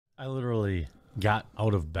I literally got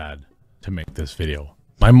out of bed to make this video.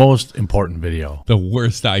 My most important video. The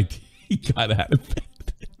worst idea. He got out of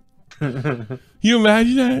bed. You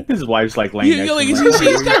imagine that? His wife's like laying next to him.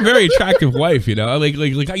 She's got a very attractive wife, you know? Like,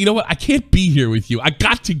 you know what? I can't be here with you. I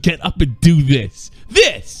got to get up and do this.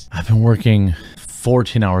 I've been working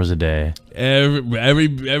 14 hours a day. Every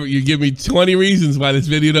you give me 20 reasons why this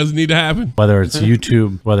video doesn't need to happen. Whether it's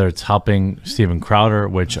YouTube, whether it's helping Steven Crowder,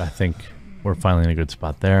 which I think we're finally in a good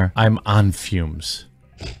spot there. I'm on fumes.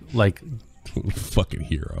 Like, fucking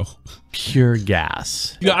hero. Pure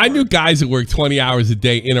gas. You know, I knew guys that worked 20 hours a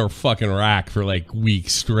day in a fucking rack for like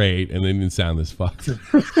weeks straight, and they didn't sound this fucked.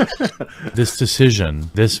 This decision,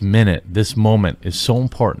 this minute, this moment is so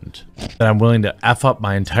important that I'm willing to F up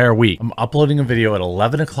my entire week. I'm uploading a video at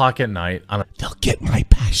 11 o'clock at night on They'll get my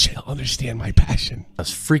passion. They'll understand my passion. a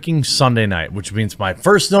freaking Sunday night, which means my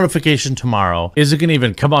first notification tomorrow isn't gonna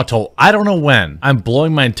even come out till I don't know when. I'm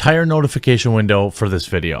blowing my entire notification window for this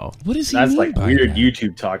video. What is he That's mean like by weird that?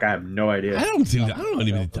 YouTube talk. I have no idea. I don't do that. I don't know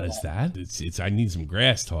anybody that does that. It's I need some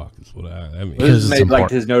grass talk. Is what I mean. Because it's Maybe like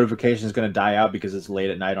important. his notification is going to die out because it's late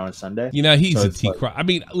at night on a Sunday. You know, he's So a it's T. I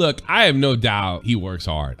mean, look, I have no doubt he works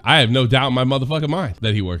hard. I have no doubt in my motherfucking mind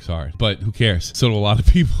that he works hard. But who cares? So do a lot of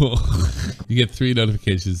people. You get 3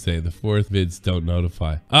 notifications a day. The 4th vids don't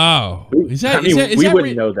notify. Oh, is that? I mean, is that we that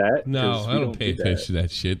wouldn't know that. No, 'cause I we don't pay do attention to that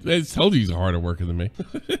shit. I told you he's a harder worker than me.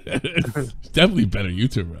 Definitely a better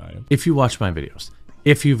YouTuber than I am. If you watch my videos,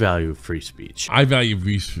 if you value free speech, I value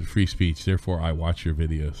free speech, therefore I watch your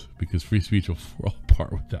videos because free speech will fall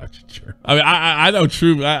apart without you, jerk. I mean, I know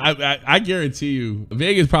true. I guarantee you,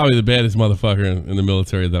 Vega's probably the baddest motherfucker in the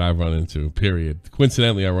military that I've run into. Period.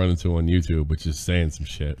 Coincidentally, I run into on YouTube, which is saying some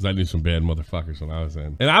shit because I knew some bad motherfuckers when I was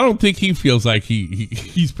in, and I don't think he feels like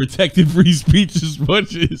he's protected free speech as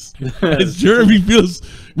much as Jeremy feels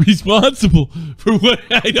responsible for what.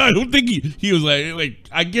 I don't think he was like.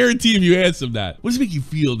 I guarantee if you asked him that, what does it make you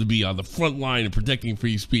feel to be on the front line of protecting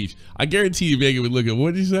free speech? I guarantee you Vega would look at,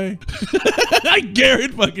 what did you say? I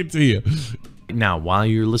guarantee fucking to you. now while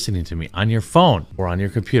you're listening to me on your phone or on your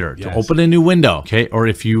computer to Yes. open a new window, okay? Or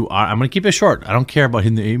if you are, I'm gonna keep it short. I don't care about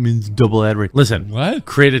hitting the Amon's double ad rate. Listen, What?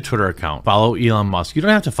 create a Twitter account. Follow Elon Musk. You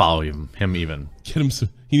don't have to follow him even. Get him some.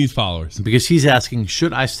 He needs followers. Because he's asking,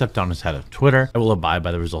 should I step down as head of Twitter? I will abide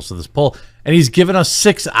by the results of this poll. And he's given us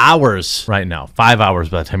 6 hours right now. 5 hours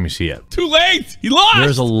by the time you see it. Too late. He lost.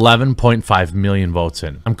 There's 11.5 million votes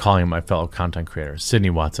in. I'm calling my fellow content creators. Sydney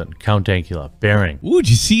Watson, Count Dankula, Bearing. Ooh, did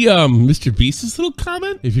you see Mr. Beast's little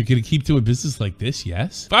comment? If you're gonna keep doing business like this,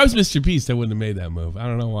 yes. If I was Mr. Beast, I wouldn't have made that move. I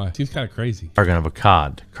don't know why. Seems kind of crazy. Sargon of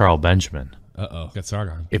Akkad, Carl Benjamin. Got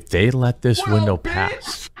Sargon. If they let this window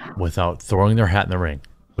pass without throwing their hat in the ring,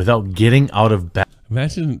 without getting out of bed,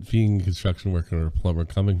 Imagine being a construction worker or a plumber,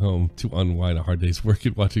 coming home to unwind a hard day's work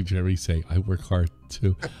and watching Jeremy say, I work hard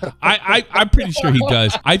too. I'm pretty sure he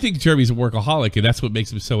does. I think Jeremy's a workaholic, and that's what makes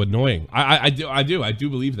him so annoying. I do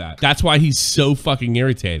believe that. That's why he's so fucking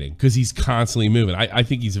irritating, because he's constantly moving. I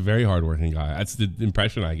think he's a very hardworking guy. That's the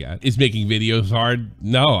impression I get. Is making videos hard?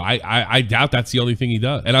 No, I doubt that's the only thing he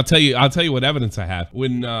does. And I'll tell you what evidence I have.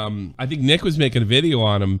 When I think Nick was making a video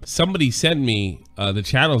on him, somebody sent me the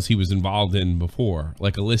channels he was involved in before,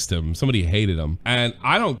 like a list of them. Somebody hated him, and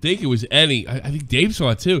I don't think it was any. I think Dave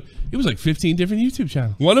saw it too. It was like 15 different YouTube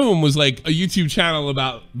channels. One of them was like a YouTube channel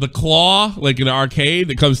about the claw, like an arcade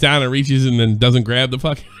that comes down and reaches and then doesn't grab the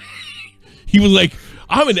fucking. He was like,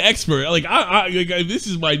 I'm an expert. Like, this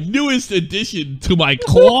is my newest addition to my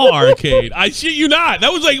claw arcade. I shit you not.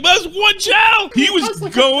 That's one channel. He was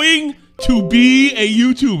going to be a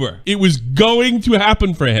YouTuber. It was going to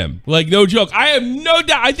happen for him. Like, no joke. I have no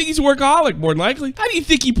doubt. I think he's a workaholic, more than likely. How do you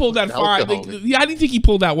think he pulled that far? How do you think he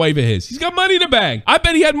pulled that wave of his? He's got money in the bank. I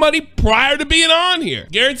bet he had money prior to being on here.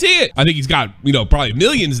 Guarantee it. I think he's got, probably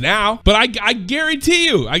millions now. But I guarantee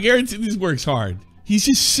you, this works hard. He's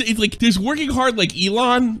just it's like there's working hard like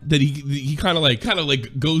Elon that he kind of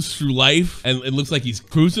like goes through life and it looks like he's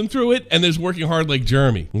cruising through it, and there's working hard like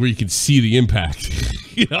Jeremy where you can see the impact.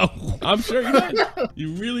 I'm sure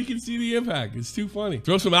you really can see the impact. It's too funny.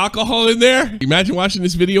 Throw some alcohol in there. Imagine watching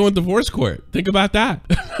this video in divorce court. Think about that.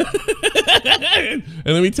 And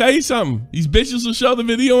let me tell you something. These bitches will show the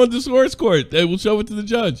video in divorce court. They will show it to the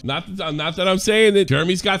judge. Not that I'm saying that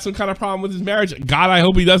Jeremy's got some kind of problem with his marriage. God, I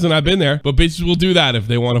hope he doesn't. I've been there. But bitches will do that if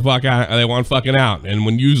they want to fuck out. They want fucking out.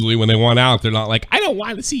 And usually when they want out, they're not like, I don't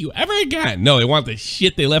want to see you ever again. No, they want the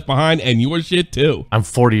shit they left behind and your shit too. I'm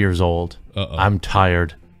 40 years old. I'm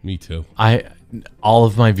tired. Me too. All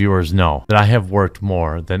of my viewers know that I have worked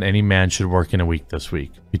more than any man should work in a week this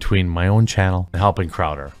week between my own channel and helping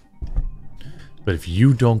Crowder. But if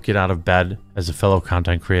you don't get out of bed as a fellow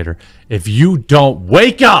content creator, if you don't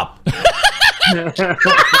wake up,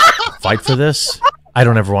 fight for this, I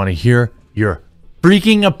don't ever want to hear your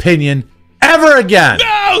freaking opinion ever again. No!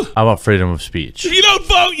 How about freedom of speech? If you don't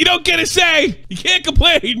vote, you don't get a say. You can't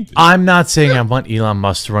complain. I'm not saying I want Elon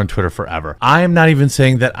Musk to run Twitter forever. I am not even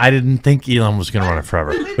saying that I didn't think Elon was going to run it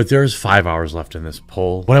forever. But there's 5 hours left in this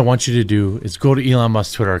poll. What I want you to do is go to Elon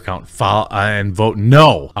Musk's Twitter account, follow, and vote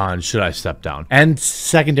no on should I step down. And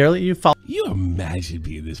secondarily, you follow. You imagine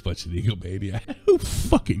being this much of an egomaniac? Who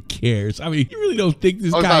fucking cares? I mean, you really don't think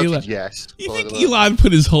this guy... Yes. You think Elon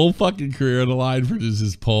put his whole fucking career on the line for just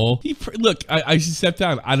his poll? Look, I should step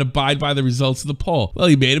down. I'd abide by the results of the poll. Well,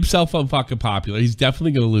 he made himself unfucking popular. He's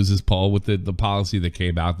definitely going to lose his poll with the policy that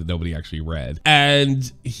came out that nobody actually read. And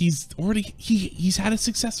he's already... He's had a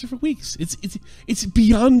successor for weeks. It's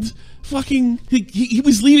beyond fucking... He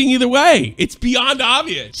was leading either way. It's beyond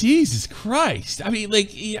obvious. Jesus Christ. I mean, like,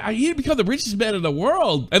 he didn't become the richest man in the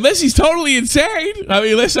world. Unless he's totally insane. I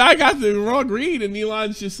mean, unless I got the wrong read and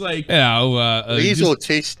Elon's just like, you know... he's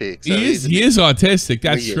autistic. So he is autistic.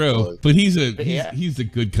 That's true. Boy. But he's the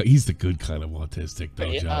good kind of autistic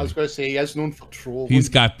though, John. I was going to say he is known for trolling. He's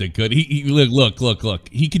got the good. Look.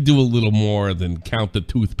 He could do a little more than count the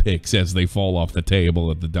toothpicks as they fall off the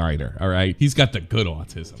table at the diner. All right, he's got the good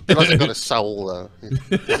autism. He hasn't got a soul though.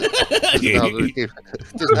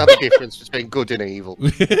 Doesn't have a difference between good and evil.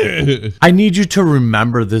 I need you to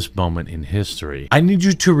remember this moment in history. I need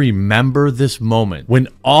you to remember this moment when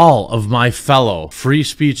all of my fellow free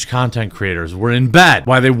speech content creators were in bed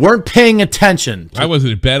while they weren't paying attention to I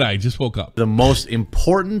wasn't in bed. I just woke up. the most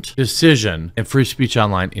important decision in free speech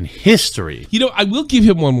online in history. You know, I will give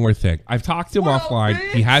him one more thing. I've talked to him offline.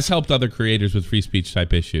 He has helped other creators with free speech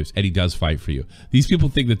type issues, and he does fight for you. These people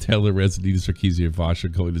think that Taylor Residita, Sarkeesian, and Vosh are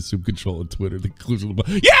going to assume control on Twitter. The conclusion of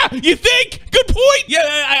the yeah, you think? Good point. Yeah,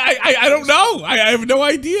 I don't know. I have no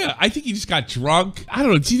idea. I think he just got drunk. I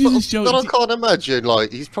don't know. Did you do this show? But I can't imagine.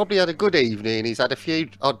 Like, he's probably had a good evening. He's had a few.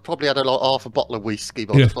 I'd probably had half a bottle of whiskey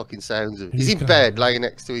by the fucking sounds of it. He's in bed, laying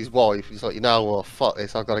next to his wife. He's like, you know what? Fuck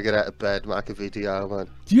this. I've got to get out of bed, make a video, man.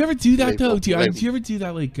 Do you ever do that though? Do you ever do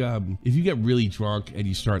that? Like, if you get really drunk and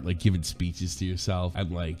you start like giving speeches to yourself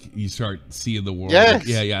and like you start seeing the world. Yes.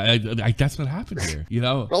 Yeah. That's what happened here. You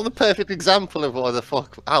know. Well, the perfect example of why the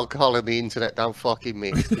fuck alcohol and the internet don't fucking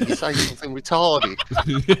mix. You say something retarded.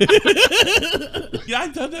 Yeah,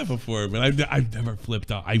 I've done that before, but I've never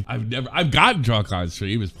flipped out. I've gotten drunk on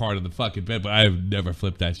stream as part of the fucking bed, but I've never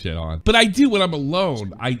flipped that shit on. But I do when I'm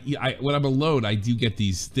alone. When I'm alone, I do get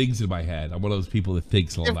these things in my head. I'm one of those people that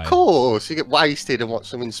thinks all night. Of course, you get wasted and watch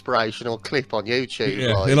some inspirational clip on YouTube.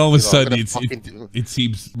 Yeah, like, and all of a sudden it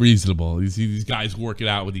seems reasonable. You see these guys working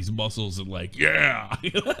out with these muscles and like, yeah.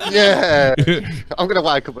 Yeah. I'm going to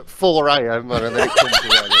wake up at 4 a.m. and then it comes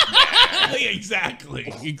around.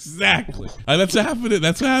 Exactly. And that's what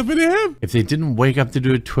happened to him. If they didn't wake up to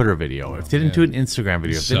do a Twitter video, if they didn't do an Instagram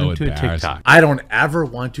video, if they didn't do a TikTok, I don't ever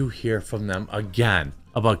want to hear from them again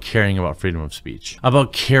about caring about freedom of speech,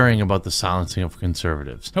 about caring about the silencing of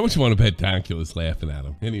conservatives. How much you want to bet Dankula's laughing at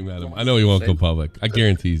him? And he met him. I know he won't go public. I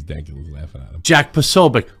guarantee Dankula's laughing at him. Jack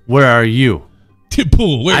Posobiec, where are you?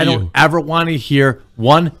 Tippool, where are you? I don't ever want to hear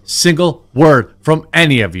one single word from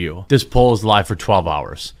any of you. This poll is live for 12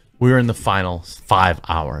 hours. We're in the final 5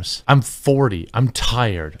 hours. I'm 40. I'm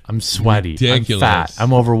tired. I'm sweaty. Ridiculous. I'm fat.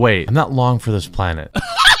 I'm overweight. I'm not long for this planet. What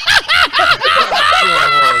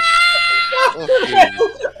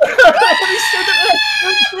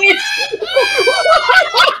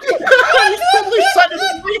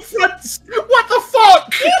the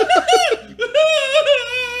fuck?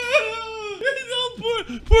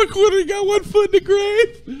 Poor Quartering got 1 foot in the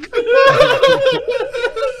grave.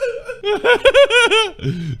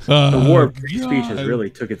 The war of free speech has really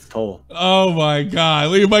took its toll. Oh my God!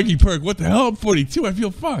 Look at Mikey Perk. What the hell? I'm 42. I feel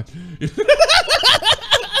fine.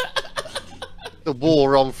 The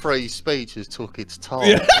war on free speech has took its toll.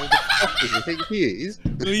 Yeah. What the fuck do you think he is?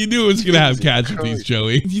 You knew it was going to have casualties,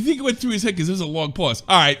 Joey. Do you think it went through his head? Because it was a long pause.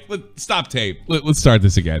 All right, stop tape. Let's start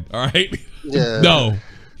this again. All right? Yeah. No,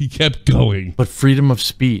 he kept going. But freedom of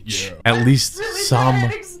speech, at least some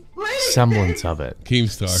semblance of it.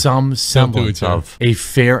 Keemstar. Some semblance of a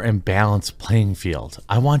fair and balanced playing field.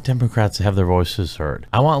 I want Democrats to have their voices heard.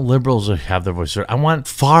 I want liberals to have their voices heard. I want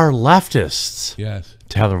far leftists to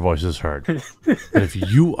have their voices heard. But if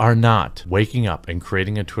you are not waking up and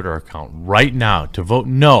creating a Twitter account right now to vote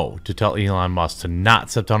no to tell Elon Musk to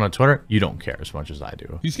not step down on Twitter, you don't care as much as I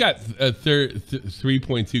do. He's got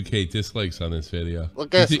 3.2K dislikes on this video. Well,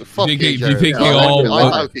 guess fuck you, do you think they all?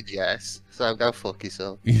 I voted yes. So go fuck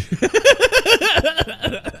yourself.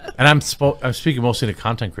 And I'm speaking mostly to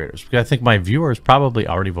content creators because I think my viewers probably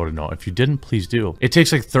already voted no. If you didn't, please do. It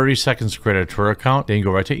takes like 30 seconds to create a Twitter account. Then you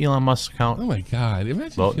go right to Elon Musk's account. Oh my God.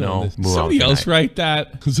 Imagine vote no. Somebody else write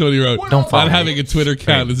that. Somebody wrote, don't not having a Twitter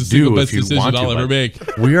account is the single best decision I'll ever make.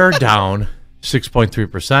 We are down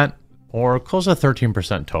 6.3% or close to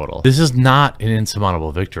 13% total. This is not an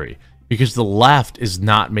insurmountable victory. Because the left is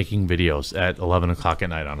not making videos at 11 o'clock at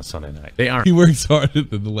night on a Sunday night. They aren't. He works harder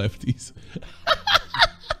than the lefties.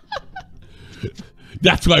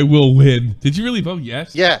 That's why we'll win. Did you really vote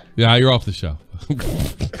yes? Yeah. Yeah, you're off the show.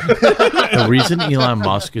 The reason Elon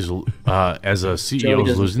Musk is, as a CEO,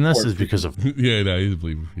 is losing this is because of... Yeah, no, he's a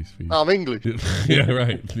believer of free speech. I'm English. Yeah,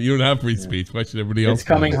 right. You don't have free speech. Why should everybody else? It's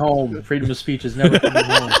coming home. Freedom of speech is never coming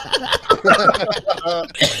home.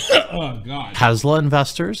 Oh, God. Tesla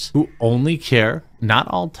investors who only care, not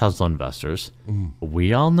all Tesla investors, but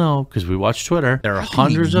we all know because we watch Twitter, there are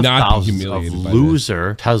hundreds of thousands of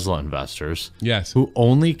loser Tesla investors who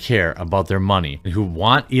only care about their money and who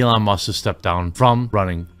want Elon Musk to step down from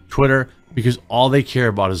running Twitter because all they care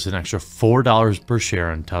about is an extra $4 per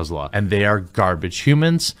share in Tesla. And they are garbage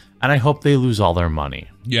humans, and I hope they lose all their money.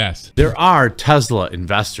 Yes. There are Tesla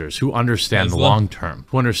investors who understand the long term,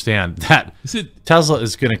 who understand that Tesla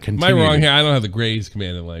is going to continue. Am I wrong here? I don't have the Grays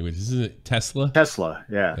commanding language. Isn't it Tesla? Tesla,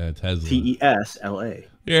 yeah. Tesla. Tesla.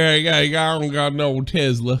 Yeah, I don't got no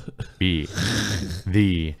Tesla. Be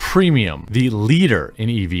the premium, the leader in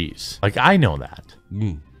EVs. Like, I know that.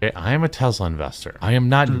 Okay, I am a Tesla investor. I am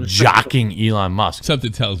not jocking Elon Musk.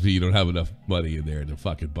 Something tells me you don't have enough money in there to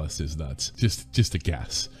fucking bust his nuts. Just a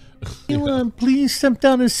guess. Elon, please step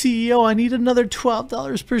down as CEO. I need another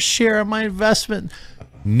 $12 per share on my investment.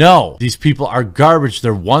 No, these people are garbage.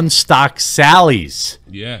 They're one-stock Sallies.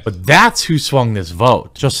 Yeah. But that's who swung this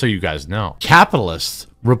vote, just so you guys know. Capitalists,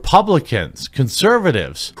 Republicans,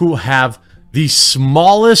 conservatives who have the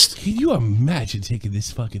smallest... Can you imagine taking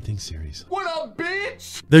this fucking thing serious? What up,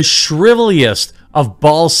 bitch? The shriveliest of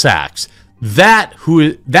ball sacks. That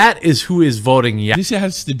is who is voting yes. This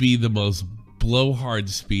has to be the most blowhard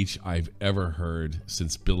speech I've ever heard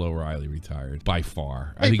since Bill O'Reilly retired, by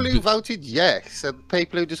far. People who voted yes, and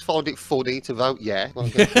people who just find it funny to vote yeah.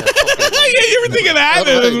 Like, yeah, you ever think of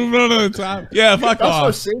that? Yeah, fuck off.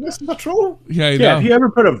 Also, serious patrol. Yeah, if you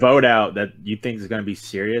ever put a vote out that you think is going to be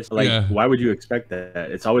serious, like, why would you expect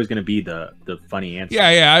that? It's always going to be the funny answer.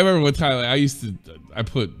 Yeah. I remember one time I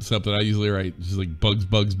put something. I usually write just like bugs.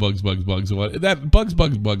 That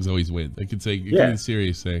bugs always wins. I could say it can be a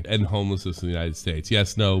serious thing. And homelessness in the United States.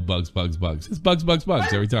 Yes, no, bugs. It's bugs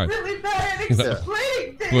every time. Really bad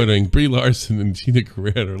explaining things. Quoting Brie Larson and Gina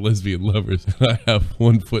Carano are lesbian lovers. I have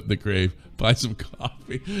one foot in the grave. Buy some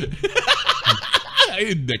coffee.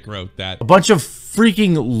 Nick wrote that. A bunch of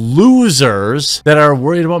freaking losers that are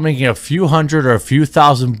worried about making a few hundred or a few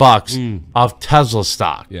thousand bucks off Tesla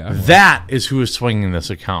stock. Yeah. That is who is swinging this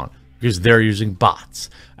account because they're using bots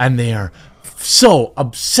and they are so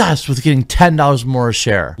obsessed with getting $10 more a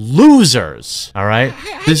share. Losers. All right.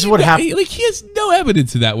 This is what happens. Like, he has no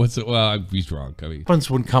evidence of that. Well, he's wrong. I mean, happens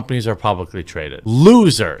when companies are publicly traded.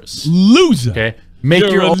 Losers. Loser. Okay.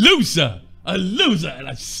 You're a loser. A loser, and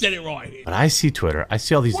I said it right here. But I see Twitter. I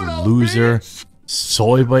see all these loser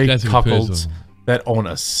soy boy cuckolds that own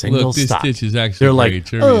a single stock. This is actually they're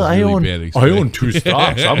like, I own 2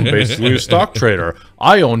 stocks. I'm basically a stock trader.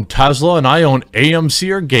 I own Tesla and I own AMC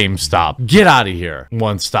or GameStop. Get out of here,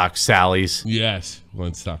 one stock Sallies. Yes,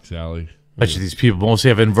 one stock Sally. Bet you these people mostly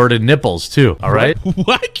have inverted nipples too. All right.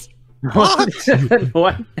 What?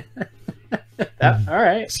 What? All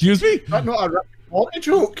right. Excuse me? What a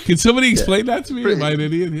joke. Can somebody explain that to me? Am I an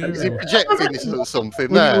idiot here? Is he projecting this or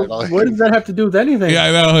something there? What does that have to do with anything? Yeah,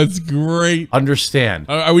 I know. It's great. Understand.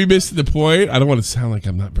 Are we missing the point? I don't want to sound like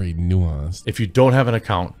I'm not very nuanced. If you don't have an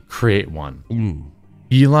account, create one.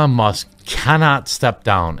 Elon Musk cannot step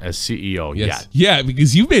down as CEO yet. Yeah,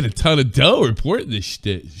 because you made a ton of dough reporting this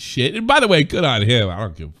shit. And by the way, good on him. I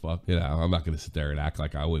don't give a fuck. You know, I'm not going to sit there and act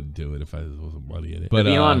like I wouldn't do it if there wasn't money in it. But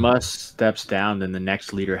if Elon Musk steps down, then the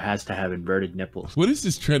next leader has to have inverted nipples. What is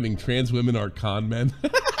this trending? Trans women are con men?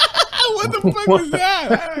 What the fuck was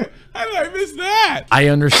that? How did I miss that? I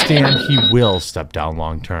understand he will step down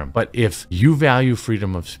long term, but if you value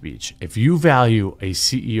freedom of speech, if you value a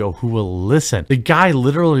CEO who will listen, the guy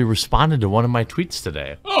literally responded to one of my tweets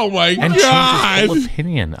today. Oh my God! And changed his whole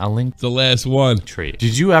opinion. I'll link the last one.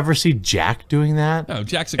 Did you ever see Jack doing that? No,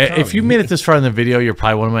 Jack's a comic. If you made it this far in the video, you're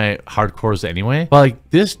probably one of my hardcores anyway. But like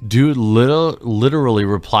this dude literally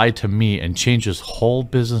replied to me and changed his whole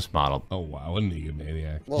business model. Oh wow, wasn't he a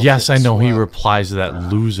maniac? Yes, I know he replies to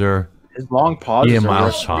that loser His long pauses Ian are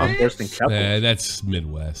Miles talk. worse than Keppel's. That's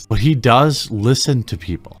Midwest. But he does listen to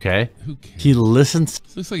people, okay? Who cares? He listens.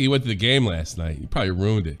 Looks like he went to the game last night. You probably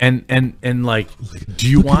ruined it. And like, do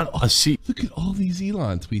you want a seat? Look at all these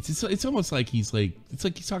Elon tweets. It's almost like he's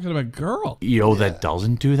talking about a girl. EO that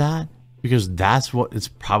doesn't do that? Because that's what is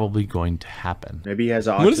probably going to happen. Maybe he has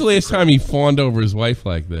autism. When was the last time he fawned over his wife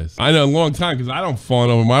like this? I know, a long time, because I don't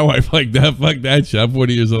fawn over my wife like that. Fuck that shit. I'm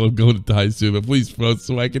 40 years old. I'm going to die soon, but please vote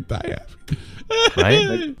so I can die happy. Right?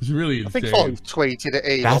 It's really insane. I think I've tweeted at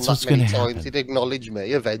Elon That's what's that many gonna times. happen. He'd acknowledge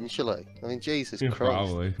me eventually. I mean, Jesus Christ.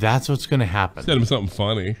 Probably. That's what's going to happen. Send him something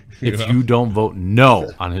funny. If you don't vote no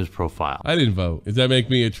on his profile. I didn't vote. Does that make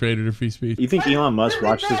me a traitor to free speech? You think Elon Musk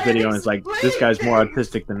watched this video and is like, this guy's more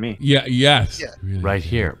autistic than me? Yeah, yes. Yeah. Really. Right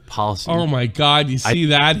here, policy. Oh my God, you see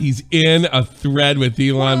that? He's in a thread with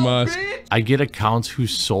Elon Musk. I get accounts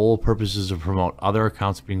whose sole purpose is to promote other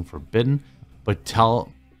accounts being forbidden, but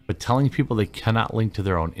telling people they cannot link to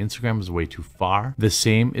their own Instagram is way too far. The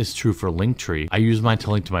same is true for Linktree. I use mine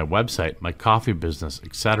to link to my website, my coffee business,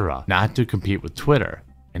 etc., not to compete with Twitter.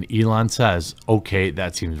 And Elon says, okay,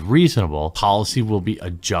 that seems reasonable. Policy will be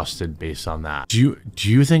adjusted based on that. Do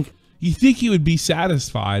you think? You think he would be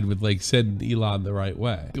satisfied with like sending Elon the right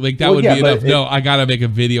way? Like that Well, would yeah, be but enough. No, I gotta make a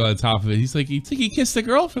video on top of it. He's like, you think he kissed a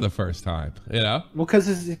girl for the first time? You know? Well, because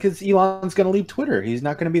Elon's going to leave Twitter. He's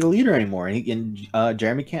not going to be the leader anymore. And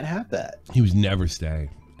Jeremy can't have that. He was never staying.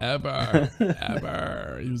 Ever.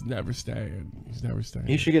 Ever. He was never staying. He's never staying.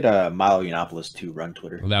 He should get Milo Yiannopoulos to run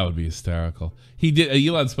Twitter. Well, that would be hysterical. He did.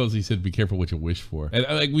 Elon supposedly said, "Be careful what you wish for." And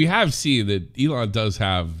like we have seen that Elon does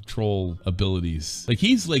have troll abilities. Like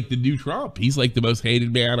he's like the new Trump. He's like the most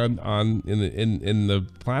hated man in the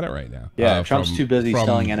planet right now. Yeah, Trump's too busy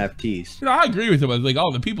selling NFTs. You know, I agree with him. I was like,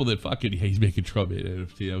 oh, the people that fucking he's making Trump an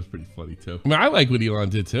NFT. That was pretty funny too. I mean, I like what Elon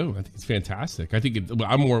did too. I think it's fantastic. I think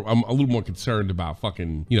I'm a little more concerned about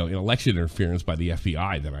fucking an election interference by the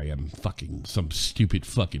FBI than I am fucking some stupid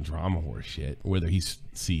fucking drama horse shit. Whether he's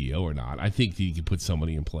CEO or not, I think that you can put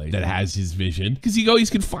somebody in place that has his vision, because you always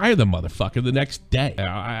can fire the motherfucker the next day.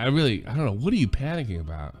 I don't know. What are you panicking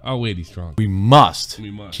about? Oh wait, he's strong. We must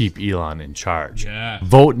keep Elon in charge. Yeah.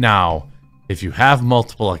 Vote now. If you have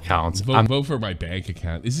multiple accounts, vote for my bank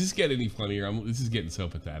account. Is this getting any funnier? This is getting so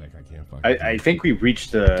pathetic. I can't fucking. I think we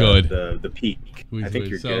reached the peak. I think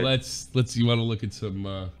you're so good. let's. You want to look at some?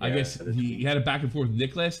 I guess he had a back and forth with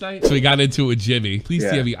Nick last night, so he got into it with Jimmy. Please,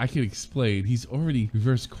 Jimmy, I can explain. He's already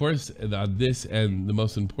reversed course on this and the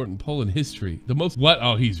most important poll in history. The most what?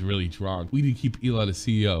 Oh, he's really drunk. We need to keep Elon as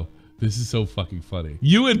CEO. This is so fucking funny.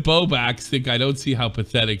 You and Bobax think I don't see how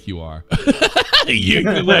pathetic you are. You're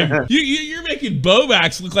making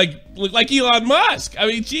Bobax look like Elon Musk. I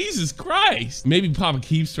mean, Jesus Christ. Maybe Papa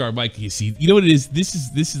Keemstar might see. You know what it is? This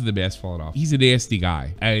is the mask falling off. He's a nasty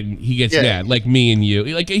guy, and he gets mad like me and you.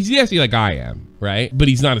 Like he's nasty like I am, right? But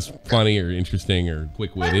he's not as funny or interesting or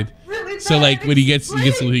quick-witted. So like when he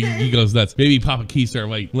goes nuts. Maybe Papa Keemstar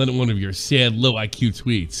might let one of your sad low IQ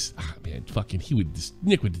tweets. Ah, man, fucking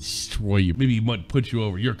Nick would destroy you. Maybe he might put you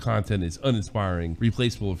over. Your content is uninspiring,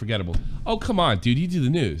 replaceable, and forgettable. Oh, come on, dude. You do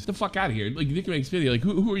the news. Get the fuck out of here. Like Nick makes video. Like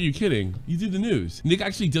who are you kidding? You do the news. Nick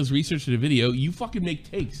actually does research in a video. You fucking make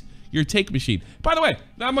takes. You're a take machine. By the way,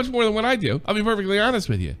 not much more than what I do. I'll be perfectly honest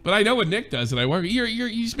with you. But I know what Nick does, and I work. You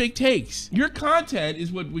just make takes. Your content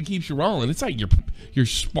is what keeps you rolling. It's not your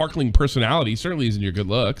sparkling personality. Certainly isn't your good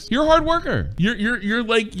looks. You're a hard worker.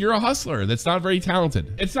 You're a hustler that's not very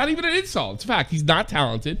talented. It's not even an insult. It's a fact. He's not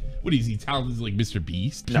talented. What is he talented like Mr.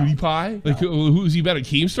 Beast? No. PewDiePie? Like who's he better?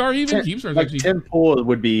 Keemstar even? Keemstar's like actually Tim Pool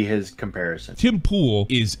would be his comparison. Tim Pool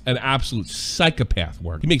is an absolute psychopath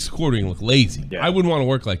work. He makes quartering look lazy. Yeah. I wouldn't want to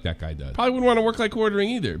work like that guy does. Probably wouldn't want to work like quartering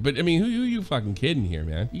either. But I mean, who you fucking kidding here,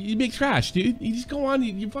 man? You make trash, dude. You just go on,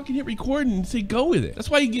 you fucking hit record and say go with it.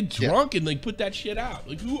 That's why you get drunk and like put that shit out.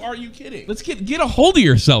 Like who are you kidding? Let's get a hold of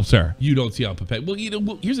yourself, sir. You don't see how pathetic. Well,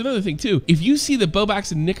 here's another thing too. If you see that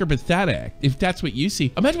Bobax and Nick are pathetic, if that's what you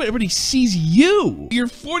see, imagine what everybody sees you. You're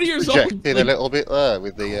 40 years old. Like, a little bit there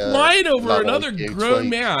with the lying over another grown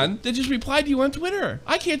man that just replied to you on Twitter.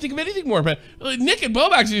 I can't think of anything more, but Nick and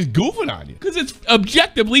Bobax are just goofing on you because it's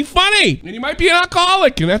objectively funny, and you might be an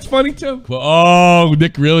alcoholic, and that's funny too. Oh,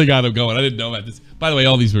 Nick really got him going. I didn't know about this. By the way,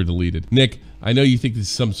 all these were deleted. Nick, I know you think this is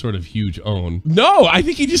some sort of huge own. No, I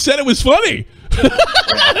think he just said it was funny.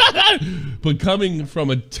 But coming from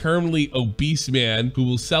a terminally obese man who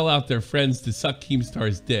will sell out their friends to suck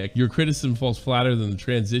Keemstar's dick, your criticism falls flatter than the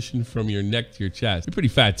transition from your neck to your chest. You're pretty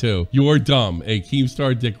fat too. You're dumb. A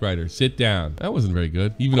Keemstar dick writer. Sit down. That wasn't very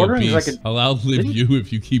good. Even obese, I'll outlive you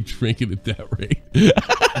if you keep drinking at that rate.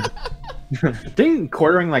 Didn't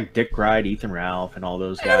Quartering like Dick Ride, Ethan Ralph, and all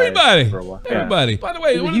those guys? Everybody. For a while? Everybody. Yeah. By the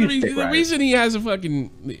way, the Rider. reason he has a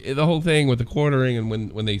fucking the whole thing with the Quartering and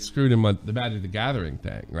when they screwed him on the Magic the Gathering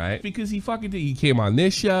thing, right? Because he came on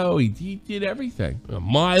this show, he did everything.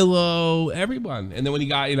 Milo, everyone. And then when he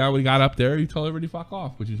got up there, he told everybody fuck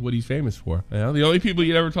off, which is what he's famous for. You know, the only people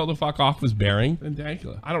he ever told to fuck off was Bering and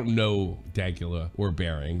Dankula. I don't know Dankula or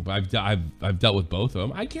Bering, but I've dealt with both of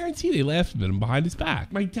them. I guarantee they laughed at him behind his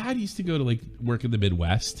back. My dad used to go to like work in the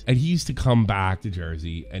Midwest, and he used to come back to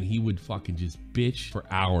Jersey, and he would fucking just bitch for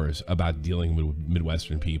hours about dealing with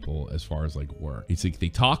Midwestern people as far as like work. It's like they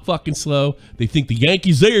talk fucking slow. They think the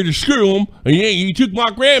Yankees there to screw them. And you took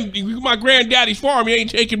my granddaddy's farm. You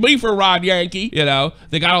ain't taking me for a ride, Yankee. You know,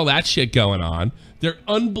 they got all that shit going on. They're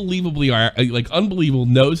unbelievably, unbelievable,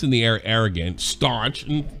 nose in the air, arrogant, staunch,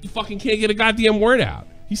 and you fucking can't get a goddamn word out.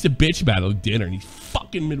 He used to bitch about it at dinner, and he's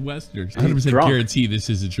fucking Midwesterners. 100% guarantee this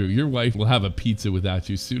isn't true. Your wife will have a pizza without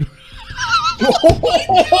you sooner. Like you're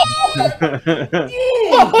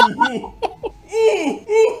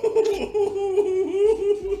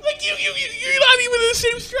not even in the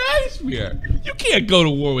same stratosphere. You can't go to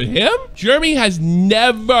war with him. Jeremy has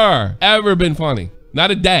never, ever been funny. Not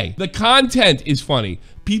a day. The content is funny.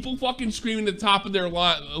 People fucking screaming at the top of their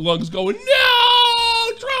lungs going,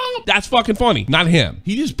 no, Trump. That's fucking funny. Not him.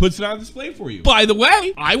 He just puts it on display for you. By the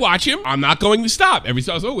way, I watch him. I'm not going to stop. Every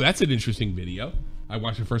time I go, oh, that's an interesting video. I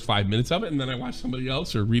watch the first 5 minutes of it, and then I watch somebody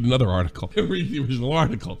else or read another article, read the original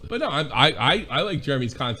article. But no, I like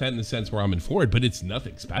Jeremy's content in the sense where I'm informed, but it's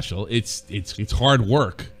nothing special. It's hard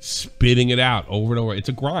work, spitting it out over and over. It's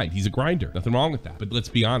a grind. He's a grinder. Nothing wrong with that. But let's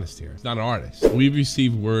be honest here. He's not an artist. We've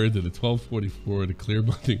received word that at 12:44 at a clear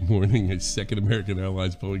Monday morning, a second American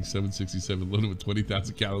Airlines Boeing 767 loaded with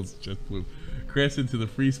 20,000 gallons of jet fuel crashed into the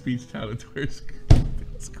free speech town of Tourist.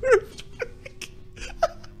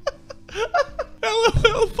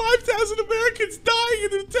 LOL, 5,000 Americans dying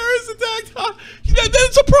in a terrorist attack.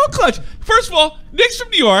 That's a pro clutch. First of all, Nick's from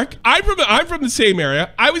New York. I'm from the same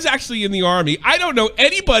area. I was actually in the Army. I don't know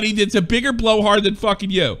anybody that's a bigger blowhard than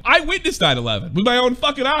fucking you. I witnessed 9/11 with my own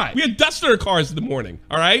fucking eye. We had dust in our cars in the morning,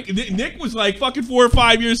 all right? Nick was like fucking 4 or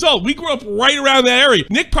 5 years old. We grew up right around that area.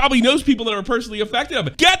 Nick probably knows people that are personally affected of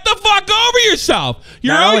it. Get the fuck over yourself.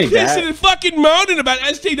 You're always pissing and fucking moaning about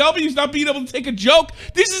SJWs not being able to take a joke.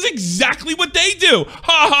 This is exactly what they do.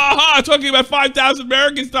 Ha ha ha, talking about 5,000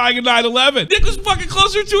 Americans dying in 9/11. Nick was fucking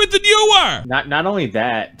closer to it than you were. Not only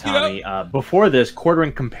that, Tommy, you know, before this,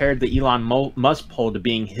 Quartering compared the Elon Musk poll to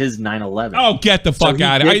being his 9/11. Oh, get the fuck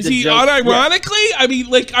out of here. Is he unironically? Yeah. I mean,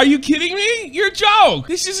 like, are you kidding me? You're a joke.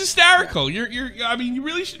 This is hysterical. I mean, you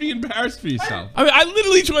really should be embarrassed for yourself. I mean, I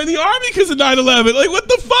literally joined the Army because of 9/11. Like, what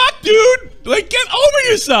the fuck, dude? Like, get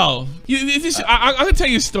over yourself. I'm going to tell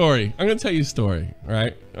you a story. All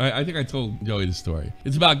right? I think I told Joey the story.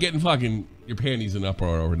 It's about getting fucking your panties in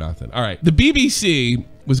uproar over nothing. All right. The BBC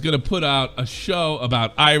was going to put out a show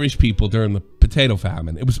about Irish people during the potato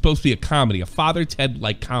famine. It was supposed to be a comedy, a Father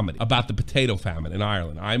Ted-like comedy about the potato famine in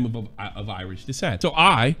Ireland. I'm of Irish descent. So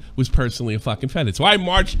I was personally a fucking offended. So I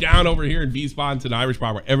marched down over here in Wiesbaden to an Irish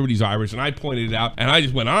bar where everybody's Irish, and I pointed it out, and I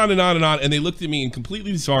just went on and on and on, and they looked at me and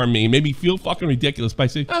completely disarmed me and made me feel fucking ridiculous by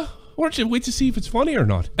saying, oh, why don't you wait to see if it's funny or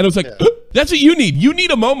not? And I was like, that's what you need. You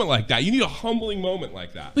need a moment like that. You need a humbling moment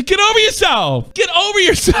like that. Like, get over yourself. Get over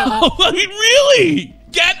yourself. I mean, really.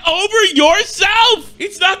 Get over yourself!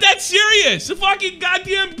 It's not that serious. The fucking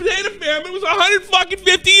goddamn potato famine was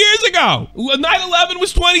 150 years ago. 9/11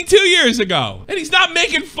 was 22 years ago. And he's not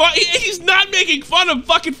making fun. He's not making fun of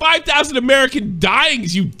fucking 5,000 American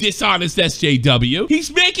dyings, you dishonest SJW.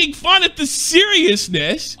 He's making fun at the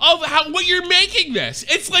seriousness of what you're making this.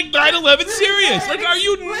 It's like 9/11 serious. Like, are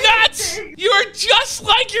you nuts? You are just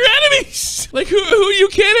like your enemies. Like, who are you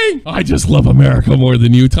kidding? I just love America more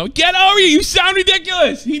than you, Tom. Get over you. You sound ridiculous.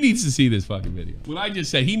 He needs to see this fucking video. What I just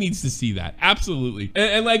said, he needs to see that. Absolutely.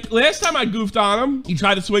 And like last time I goofed on him, he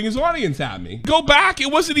tried to swing his audience at me. Go back,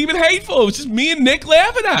 it wasn't even hateful. It was just me and Nick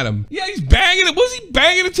laughing at him. Yeah, he's banging it. Was he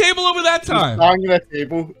banging the table over that time? Banging the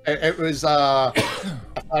table. It was,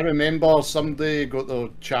 if I remember, somebody got the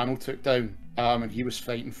channel took down and he was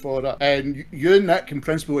fighting for it. And you and Nick in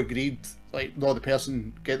principle agreed, like, no, the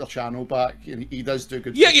person get their channel back, and he does do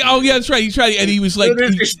good. Yeah, oh yeah, that's right. He tried, and he was like,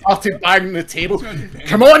 he started banging the table.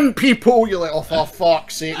 Come on, people! You're like, oh, for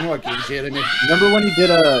fuck's sake, no, again, Jeremy. Remember when he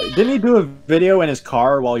didn't he do a video in his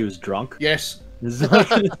car while he was drunk? Yes.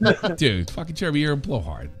 Dude, fucking Jeremy, you're a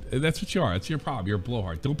blowhard. That's what you are. That's your problem. You're a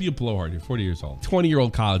blowhard. Don't be a blowhard. You're 40 years old.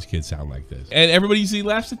 20-year-old college kids sound like this. And everybody usually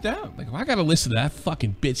laughs it down. Like, well, I got to listen to that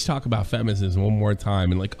fucking bitch talk about feminism one more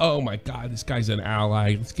time. And like, oh my God, this guy's an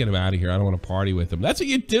ally. Let's get him out of here. I don't want to party with him. That's what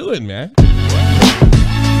you're doing, man.